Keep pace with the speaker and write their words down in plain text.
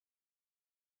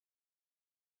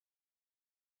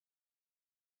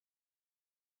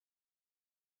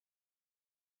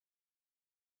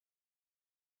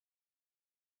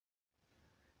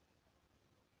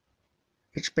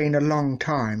It's been a long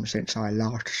time since I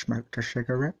last smoked a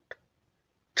cigarette.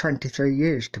 23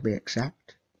 years to be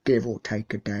exact, give or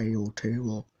take a day or two,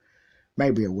 or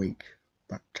maybe a week.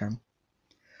 But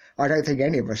I don't think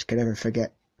any of us can ever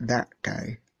forget that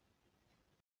day.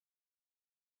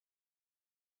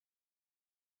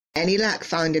 Any luck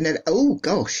finding it? Oh,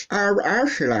 gosh.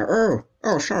 Ursula,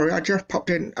 sorry, I just popped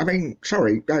in.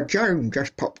 Joan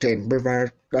just popped in with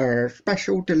a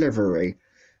special delivery.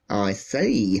 I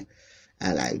see.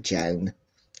 Hello, Joan.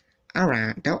 All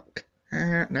right, Doc.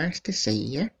 Nice to see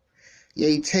you.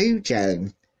 You too,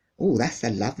 Joan. Oh, that's a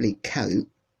lovely coat.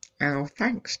 Oh,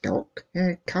 thanks, Doc.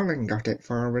 Colin got it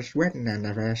for his wedding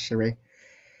anniversary.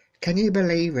 Can you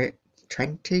believe it?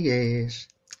 20 years.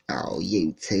 Oh,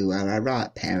 you two are a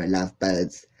right pair of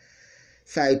lovebirds.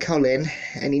 So, Colin,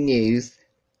 any news?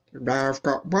 I've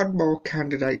got one more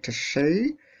candidate to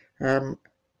see.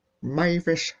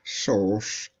 Mavis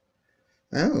Sauce.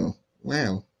 Oh,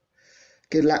 well.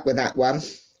 Good luck with that one.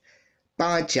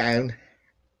 Bye, Joan.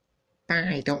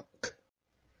 Bye, Doc.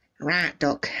 Right,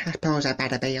 Doc, I suppose I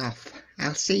better be off.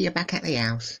 I'll see you back at the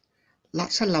house.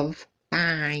 Lots of love.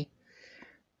 Bye.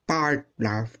 Bye,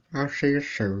 love. I'll see you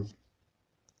soon.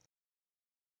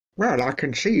 Well, I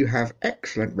can see you have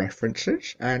excellent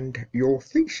references, and your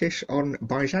thesis on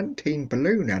Byzantine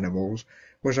balloon animals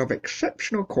was of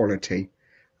exceptional quality.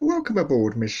 Welcome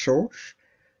aboard, Miss Sauce.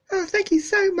 Oh, thank you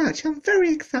so much. I'm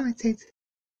very excited.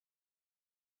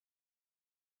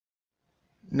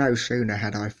 No sooner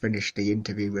had I finished the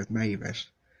interview with Mavis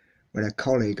when a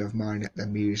colleague of mine at the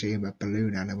Museum of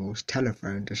Balloon Animals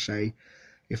telephoned to say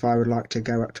if I would like to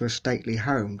go up to a stately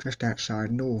home just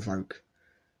outside Norfolk.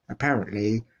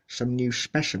 Apparently, some new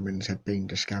specimens had been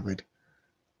discovered.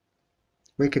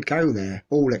 We could go there,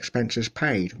 all expenses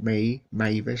paid, me,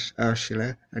 Mavis,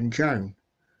 Ursula and Joan.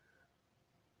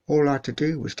 All I had to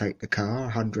do was take the car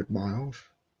 100 miles.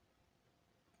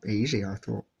 Easy, I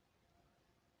thought.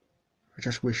 I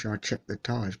just wish I'd checked the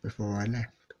tyres before I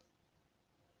left.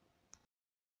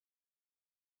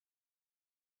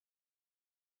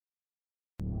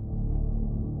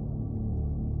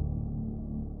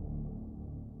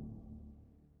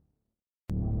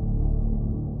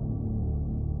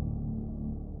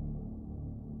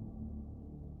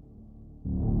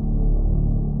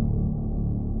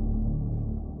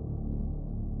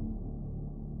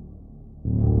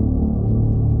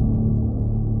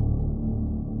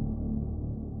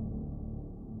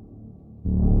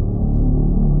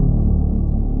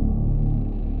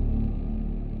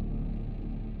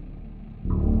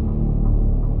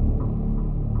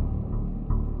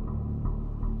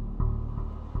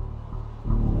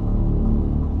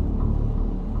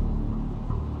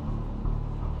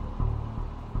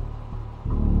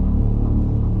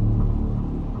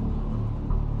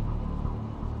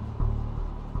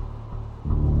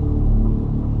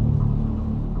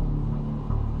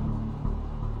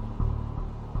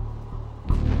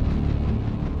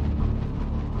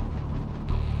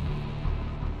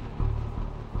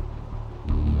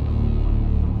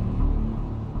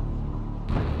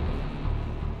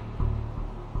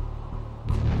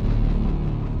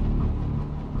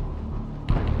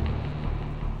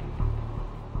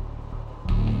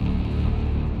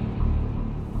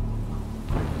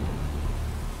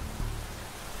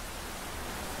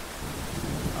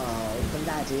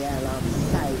 Bloody hell, I'm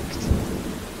soaked.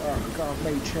 Oh, God,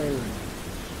 me too.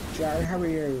 Joe, how are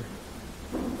you?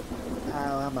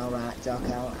 Oh, I'm alright, Doc.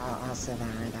 I'll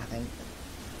survive, I think.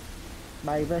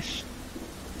 Mavis?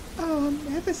 Oh,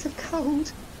 I'm ever so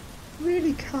cold.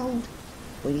 Really cold.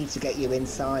 We need to get you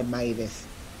inside, Mavis.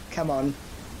 Come on.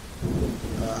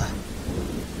 Ugh.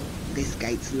 This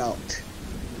gate's locked.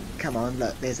 Come on,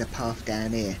 look, there's a path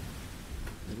down here.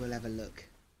 We'll have a look.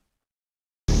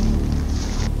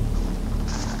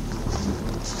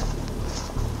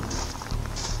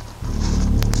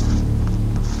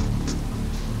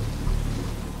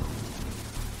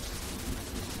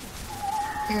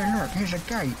 Here, look, here's a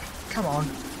gate. Come on.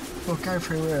 We'll go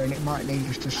through here and it might lead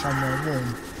us to somewhere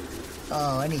warm.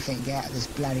 Oh, anything to get out of this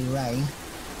bloody rain.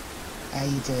 How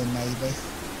you doing, Mavis?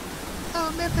 Oh,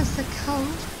 I'm ever so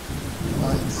cold.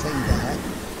 I can see that.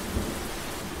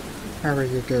 How are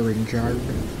you doing, Joan?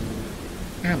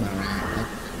 I'm alright,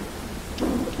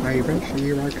 look. Mavis, are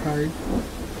you okay?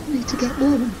 I need to get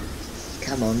warm.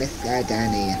 Come on, let's go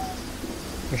down here.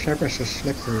 It's ever so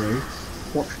slippery.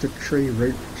 Watch the tree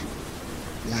roots.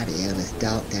 Bloody hell, it's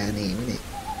dark down here, isn't it?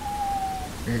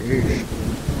 It is.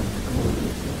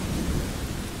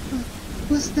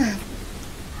 What's that?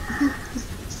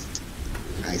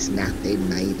 It's nothing,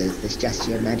 Mavis. It's just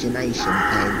your imagination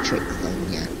playing tricks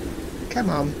on you. Come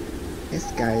on,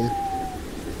 let's go.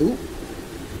 Ooh,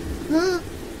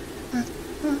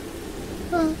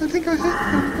 think I hit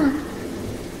someone.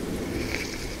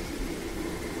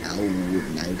 Oh,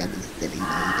 no, don't be silly,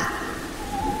 Mavis.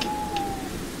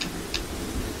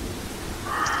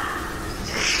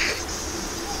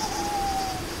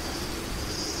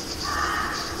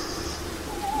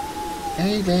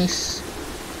 Mavis.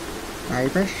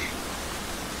 Mavis.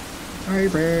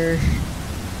 Mavis.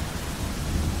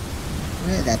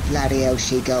 Where the bloody hell's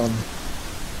she gone?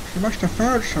 She must have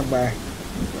found somewhere.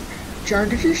 Joan,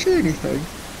 did you see anything?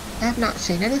 I've not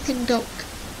seen anything, Duck.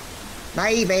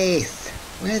 Mavis!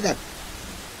 Where the...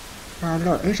 Oh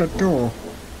look, there's a door.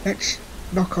 Let's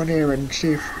knock on here and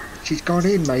see if she's gone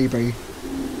in, maybe.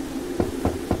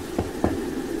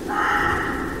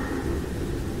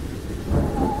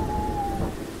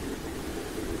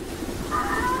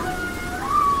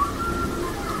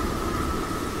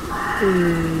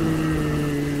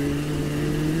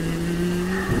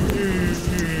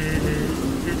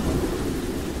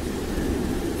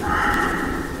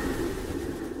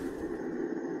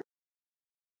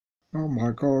 Oh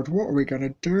my god, what are we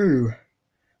gonna do?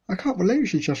 I can't believe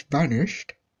she just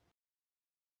vanished.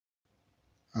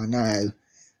 I know.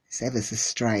 It's ever so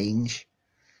strange.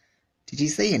 Did you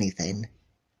see anything?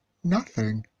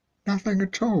 Nothing. Nothing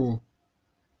at all.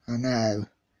 I know.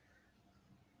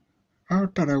 I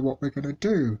don't know what we're gonna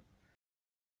do.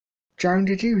 Joan,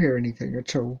 did you hear anything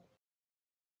at all?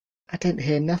 I didn't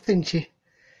hear nothing.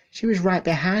 She was right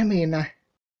behind me and I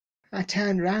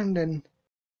turned round and...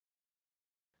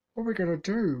 What are we gonna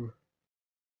do?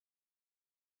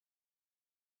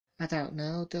 I don't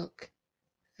know, Duck.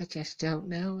 I just don't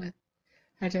know.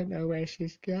 I don't know where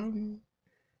she's gone.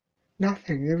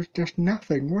 Nothing. There was just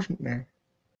nothing, wasn't there?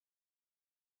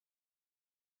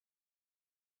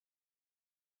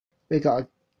 We gotta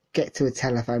get to a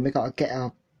telephone. We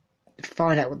gotta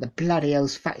find out what the bloody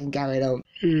hell's fucking going on.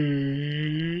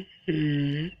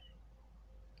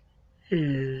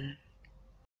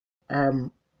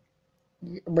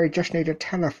 We just need a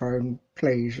telephone,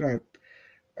 please.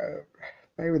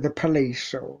 Maybe the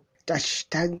police or...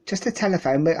 Just a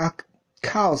telephone. Our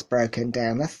car's broken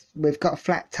down. We've got a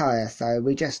flat tyre, so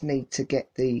we just need to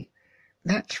get the...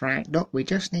 That's right, look, we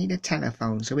just need a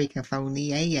telephone so we can phone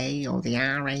the AA or the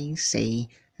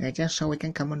RAC, just so we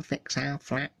can come and fix our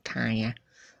flat tyre.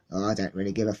 Oh, I don't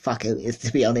really give a fuck who it is,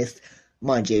 to be honest.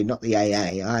 Mind you, not the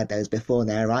AA. I had those before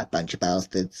and they're a right bunch of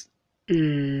bastards. We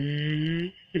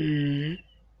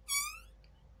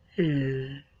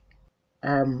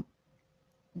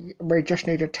just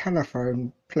need a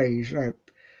telephone, please.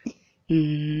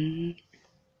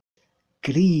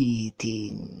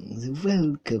 Greetings,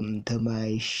 welcome to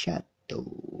my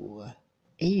chateau.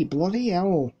 Hey, bloody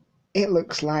hell, it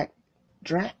looks like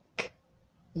Drac.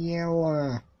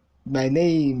 Yeah, my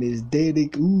name is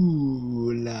Derek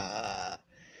Oola.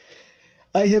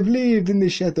 I have lived in the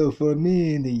chateau for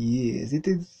many years. It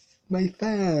is my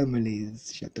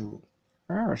family's chateau.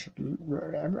 Oh, it's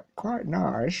quite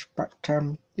nice, but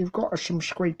you've got some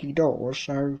squeaky doors,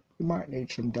 so you might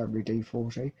need some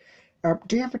WD-40.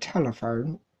 Do you have a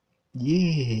telephone?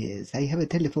 Yes, I have a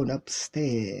telephone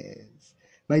upstairs.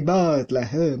 My butler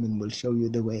Herman will show you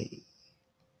the way.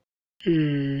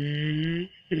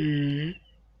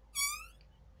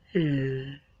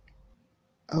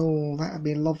 Oh, that'd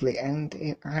be lovely,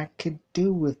 and I could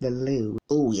do with the loo.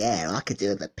 Oh yeah, I could do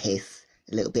with a piss.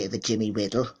 A little bit of a Jimmy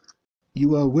Riddle.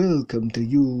 You are welcome to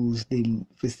use the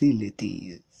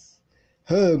facilities.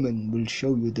 Herman will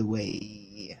show you the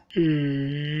way.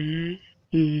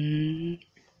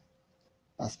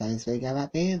 I suppose we go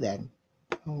up here then.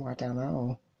 Oh, I don't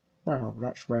know. Well,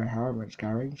 that's where Herman's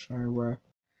going, so,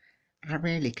 I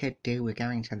really could do with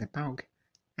going to the bog.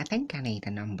 I think I need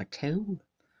a number 2.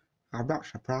 I'm not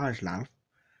surprised, love.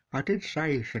 I did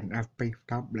say you shouldn't have beef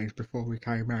dumplings before we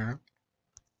came out.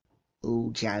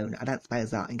 Oh, Joan, I don't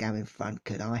suppose I can go in front,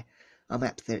 could I? I'm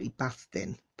absolutely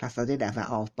busting. Plus, I did have that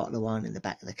half bottle of wine in the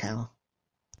back of the car.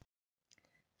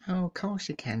 Oh, of course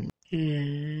you can.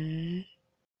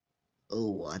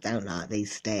 Oh, I don't like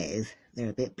these stairs. They're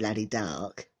a bit bloody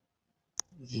dark.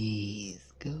 Yes,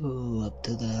 go up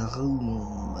to the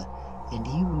room and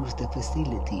use the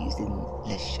facilities in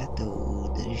Le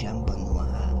Château de Jambon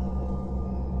Noir.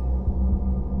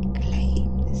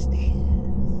 Climb the stairs.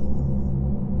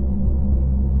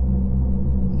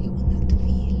 You will not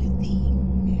feel a thing.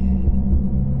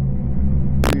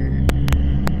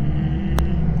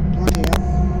 Bloody hell.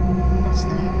 What's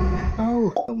that?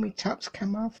 Oh, my top's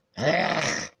come off.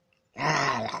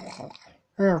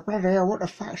 Oh, bloody hell, what the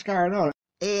fuck's going on?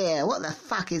 Yeah, what the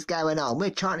fuck is going on?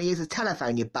 We're trying to use a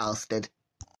telephone, you bastard.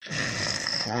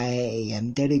 I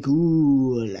am Derek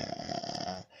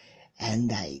Oola,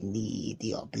 and I need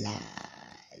your blood.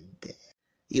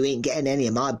 You ain't getting any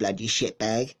of my blood, you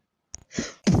shitbag.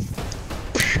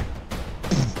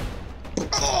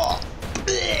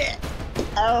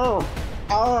 Oh!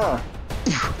 Oh!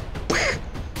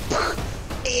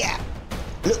 Here!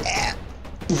 Look out!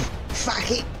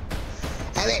 Fuck it!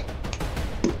 Have it!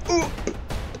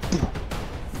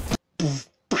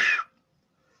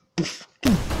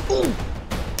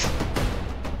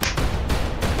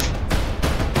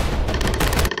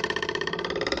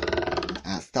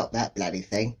 I'll stop that bloody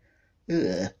thing.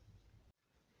 Ugh.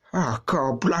 Oh,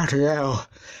 God, bloody hell.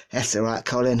 That's all right,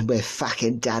 Colin. We've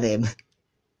fucking done him.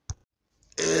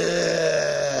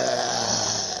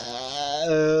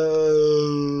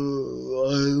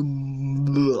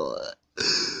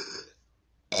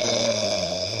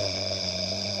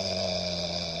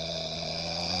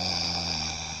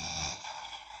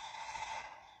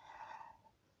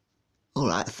 All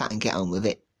right, fucking get on with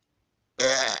it.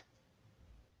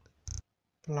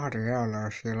 Bloody hell,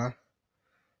 Ursula.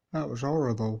 That was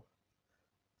horrible.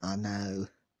 I know.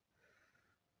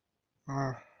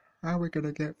 How are we going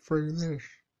to get through this?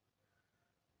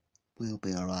 We'll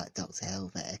be all right, Dr.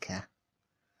 Helvetica.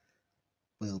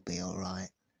 We'll be all right.